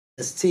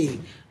T.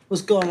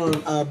 What's going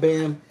on,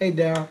 Bam? Hey,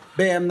 Daryl.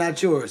 Bam,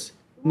 not yours.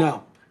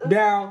 No.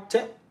 Daryl,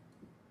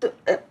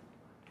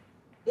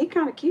 he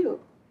kind of cute.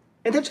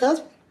 Ain't that your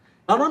husband?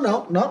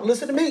 No.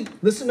 Listen to me.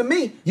 Listen to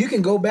me. You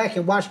can go back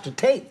and watch the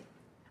tape.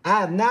 I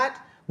have not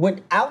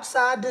went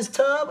outside this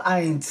tub.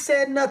 I ain't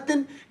said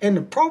nothing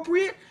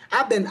inappropriate.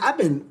 I've been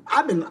on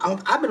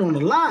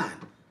the line.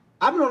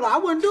 I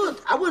wouldn't do it.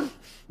 I wouldn't.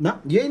 No,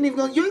 you ain't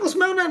gonna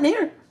smell nothing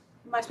here.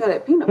 You might smell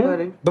that peanut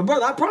butter. But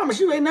brother, I promise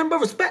you ain't nothing but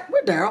respect.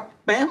 Where Daryl?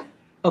 Bam.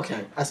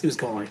 Okay, I see what's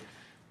going on.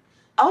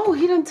 Oh,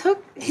 he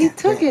took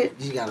it.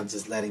 You gotta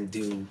just let him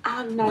do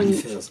I'm not what he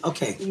feels.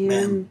 Okay,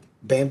 yeah.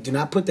 Bam, do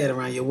not put that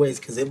around your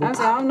waist because it will pop.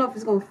 I don't know if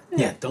it's gonna fit.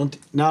 Yeah, don't.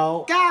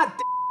 No. God.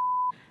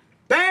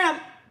 Bam.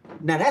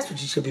 Now that's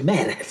what you should be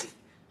mad at.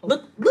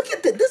 Look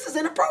at this. This is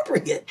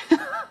inappropriate.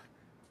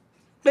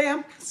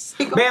 Bam.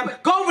 Bam,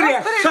 go over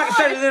there so I can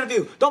start an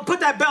interview. Don't put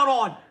that belt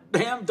on.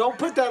 Bam, don't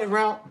put that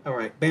around. All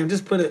right, Bam,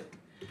 just put it.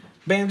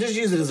 Bam, just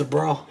use it as a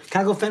bra.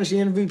 Can I go finish the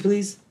interview,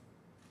 please?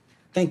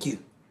 Thank you.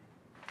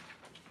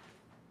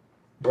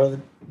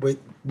 Brother,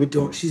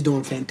 she's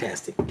doing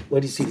fantastic.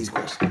 Where do you see these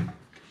questions?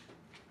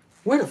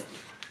 Where the...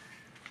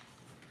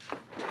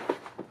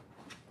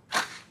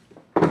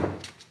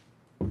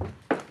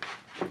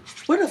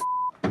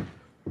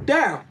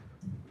 Daryl.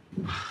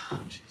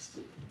 Oh,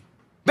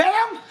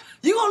 Bam!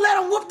 You gonna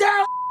let him whoop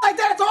Daryl like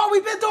that? That's all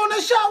we've been doing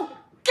this show?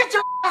 Get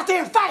your out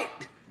there and fight!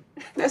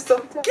 That's so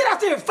tough. Get out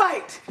there and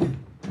fight!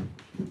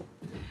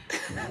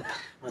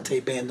 I'll tell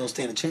you, Bam, don't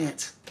stand a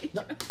chance.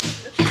 No.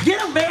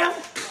 Get him, Bam!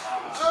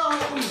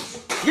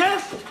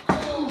 Get him!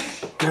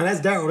 Now that's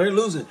Daryl. They're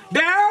losing.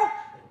 Daryl!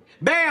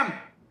 Bam!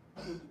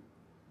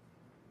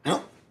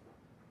 No.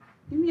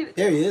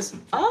 There he is.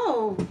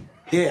 Oh.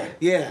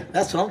 Yeah,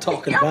 that's what I'm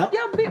talking about.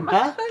 Y'all beat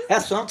my face.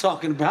 That's what I'm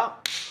talking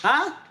about.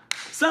 Huh?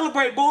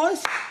 Celebrate,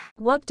 boys.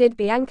 What did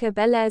Bianca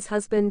Belair's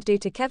husband do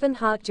to Kevin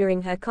Hart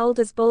during her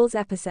Cold as Balls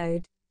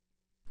episode?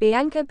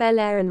 Bianca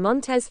Belair and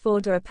Montez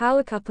Ford are a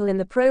power couple in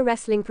the pro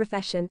wrestling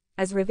profession,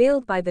 as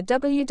revealed by the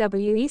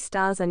WWE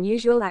star's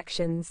unusual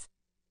actions.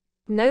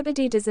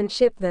 Nobody doesn't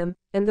ship them,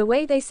 and the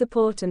way they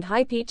support and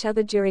hype each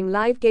other during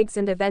live gigs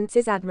and events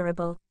is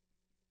admirable.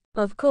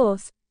 Of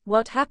course,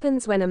 what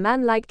happens when a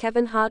man like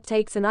Kevin Hart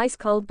takes an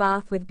ice-cold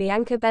bath with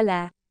Bianca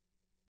Belair?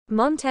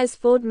 Montez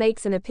Ford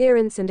makes an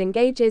appearance and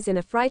engages in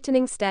a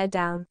frightening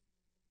stare-down.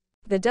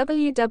 The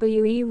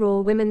WWE Raw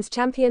Women's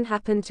Champion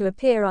happened to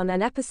appear on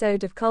an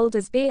episode of Cold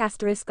as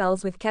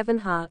B***Skulls with Kevin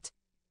Hart.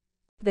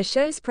 The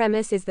show's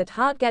premise is that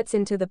Hart gets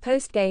into the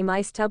post-game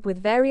ice tub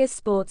with various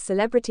sports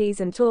celebrities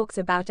and talks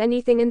about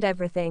anything and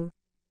everything.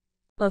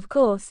 Of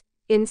course,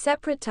 in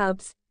separate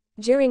tubs.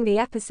 During the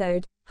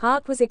episode,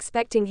 Hart was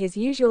expecting his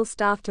usual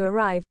staff to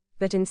arrive,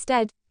 but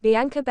instead,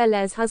 Bianca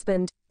Belair's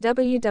husband,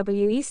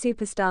 WWE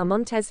superstar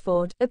Montez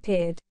Ford,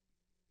 appeared.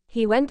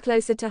 He went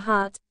closer to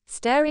Hart,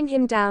 staring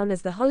him down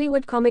as the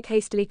Hollywood comic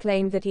hastily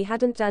claimed that he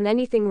hadn't done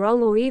anything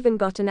wrong or even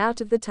gotten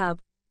out of the tub.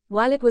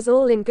 While it was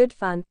all in good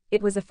fun,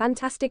 it was a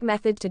fantastic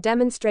method to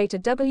demonstrate a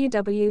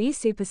WWE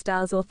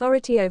superstar's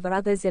authority over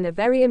others in a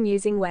very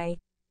amusing way.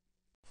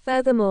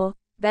 Furthermore,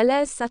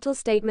 Belair's subtle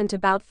statement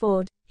about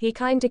Ford, "He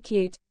kinda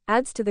cute,"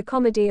 adds to the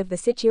comedy of the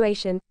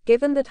situation,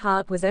 given that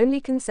Hart was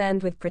only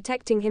concerned with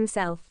protecting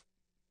himself.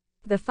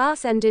 The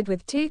farce ended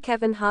with two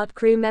Kevin Hart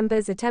crew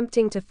members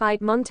attempting to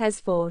fight Montez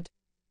Ford.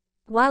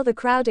 While the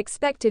crowd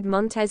expected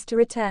Montez to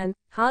return,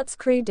 Hart's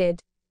crew did.